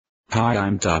Hi,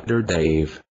 I'm Dr.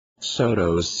 Dave.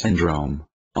 Sotos syndrome,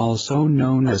 also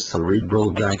known as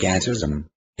cerebral gigantism,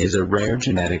 is a rare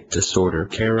genetic disorder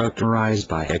characterized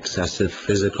by excessive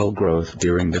physical growth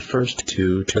during the first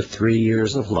 2 to 3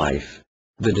 years of life.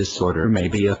 The disorder may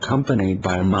be accompanied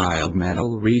by mild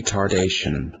mental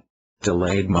retardation,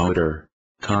 delayed motor,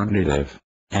 cognitive,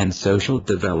 and social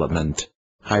development,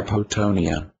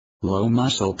 hypotonia, low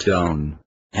muscle tone,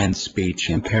 and speech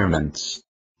impairments.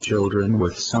 Children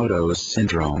with Sotos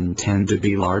syndrome tend to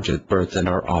be large at birth and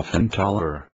are often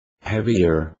taller,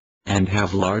 heavier, and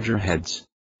have larger heads,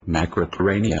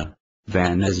 macrocrania,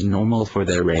 than is normal for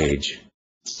their age.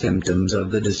 Symptoms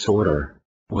of the disorder,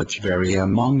 which vary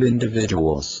among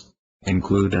individuals,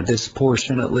 include a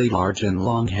disproportionately large and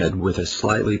long head with a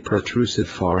slightly protrusive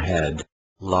forehead,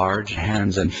 large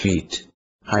hands and feet,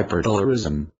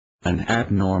 hypertelorism, an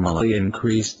abnormally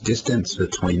increased distance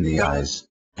between the eyes,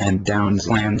 and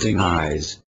downslanting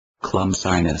eyes,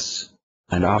 clumsiness,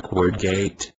 an awkward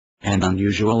gait, and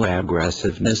unusual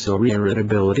aggressiveness or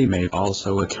irritability may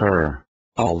also occur.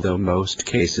 Although most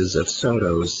cases of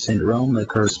Sotos syndrome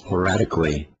occur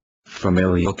sporadically,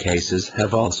 familial cases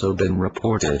have also been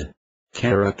reported,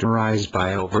 characterized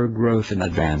by overgrowth and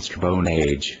advanced bone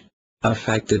age.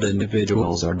 Affected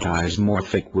individuals are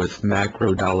dysmorphic with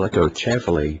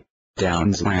macrodolichocephaly,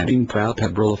 downslanting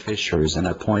palpebral fissures and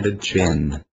a pointed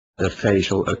chin. The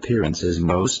facial appearance is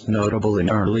most notable in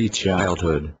early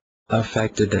childhood.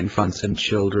 Affected infants and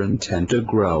children tend to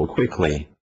grow quickly.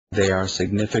 They are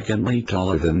significantly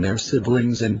taller than their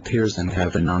siblings and peers and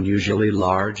have an unusually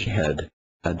large head.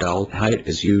 Adult height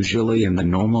is usually in the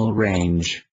normal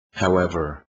range.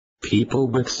 However, people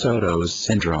with Sotos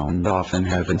syndrome often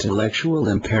have intellectual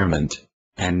impairment,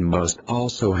 and most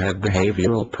also have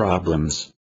behavioral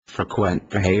problems. Frequent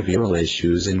behavioral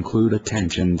issues include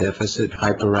attention deficit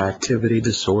hyperactivity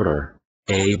disorder,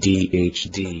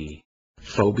 ADHD,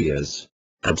 phobias,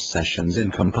 obsessions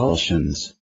and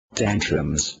compulsions,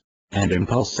 tantrums, and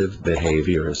impulsive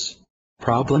behaviors.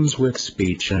 Problems with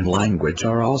speech and language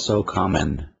are also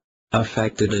common.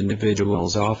 Affected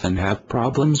individuals often have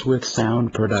problems with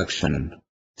sound production,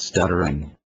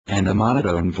 stuttering, and a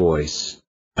monotone voice.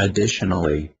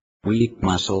 Additionally, weak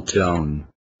muscle tone,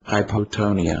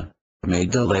 hypotonia, may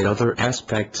delay other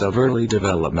aspects of early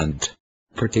development,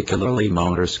 particularly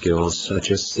motor skills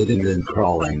such as sitting and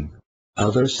crawling.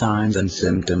 Other signs and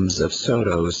symptoms of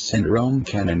Sotos syndrome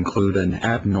can include an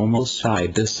abnormal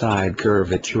side-to-side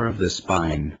curvature of the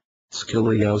spine,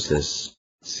 scoliosis,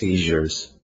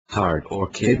 seizures, heart or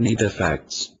kidney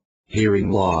defects, hearing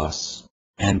loss,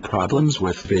 and problems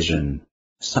with vision.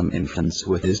 Some infants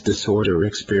with this disorder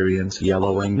experience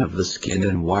yellowing of the skin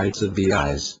and whites of the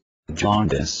eyes,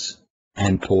 jaundice,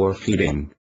 and poor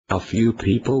feeding. A few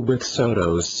people with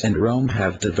Sotos syndrome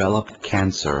have developed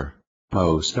cancer,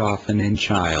 most often in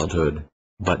childhood,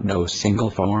 but no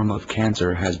single form of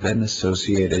cancer has been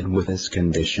associated with this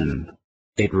condition.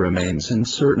 It remains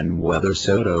uncertain whether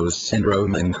Sotos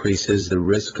syndrome increases the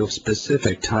risk of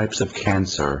specific types of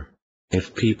cancer.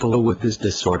 If people with this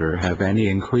disorder have any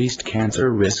increased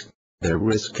cancer risk, their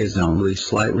risk is only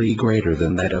slightly greater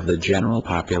than that of the general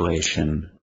population.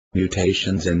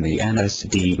 Mutations in the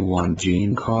NSD1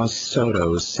 gene cause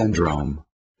Sotos syndrome.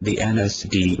 The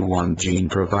NSD1 gene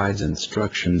provides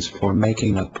instructions for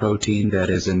making a protein that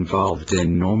is involved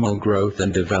in normal growth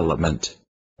and development.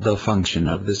 The function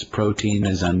of this protein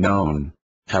is unknown.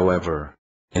 However,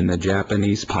 in the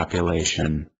Japanese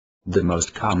population, the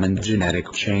most common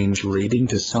genetic change leading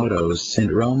to Sotos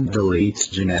syndrome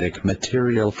deletes genetic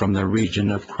material from the region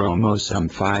of chromosome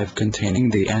 5 containing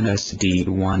the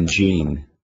NSD1 gene.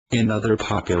 In other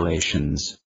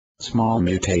populations, small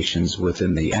mutations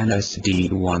within the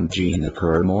NSD1 gene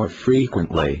occur more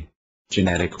frequently.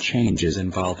 Genetic changes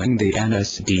involving the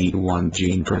NSD1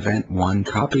 gene prevent one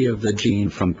copy of the gene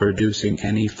from producing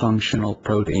any functional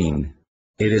protein.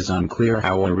 It is unclear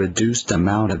how a reduced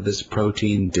amount of this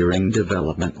protein during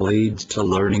development leads to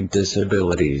learning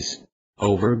disabilities,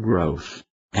 overgrowth,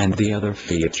 and the other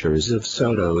features of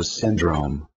Sotos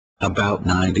syndrome. About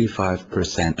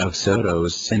 95% of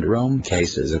Sotos syndrome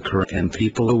cases occur in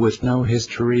people with no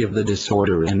history of the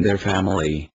disorder in their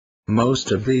family.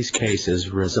 Most of these cases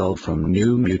result from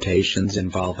new mutations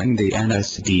involving the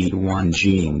NSD1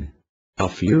 gene. A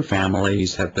few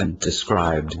families have been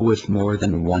described with more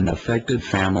than one affected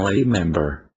family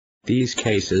member. These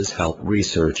cases help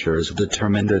researchers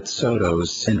determine that Sotos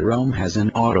syndrome has an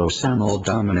autosomal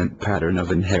dominant pattern of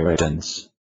inheritance.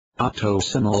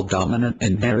 Autosomal dominant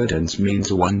inheritance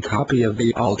means one copy of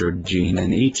the altered gene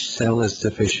in each cell is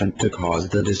sufficient to cause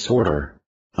the disorder.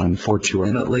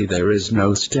 Unfortunately, there is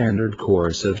no standard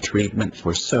course of treatment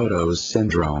for Sotos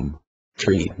syndrome.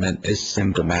 Treatment is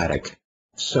symptomatic.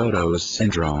 Sotos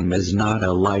syndrome is not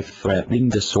a life-threatening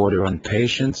disorder and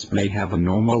patients may have a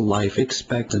normal life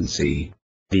expectancy.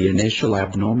 The initial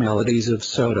abnormalities of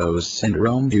Sotos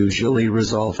syndrome usually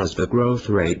resolve as the growth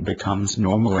rate becomes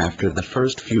normal after the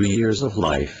first few years of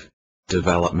life.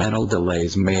 Developmental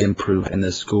delays may improve in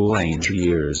the school-age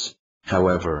years.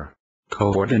 However,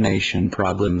 coordination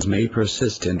problems may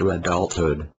persist into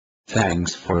adulthood.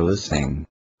 Thanks for listening.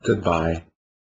 Goodbye.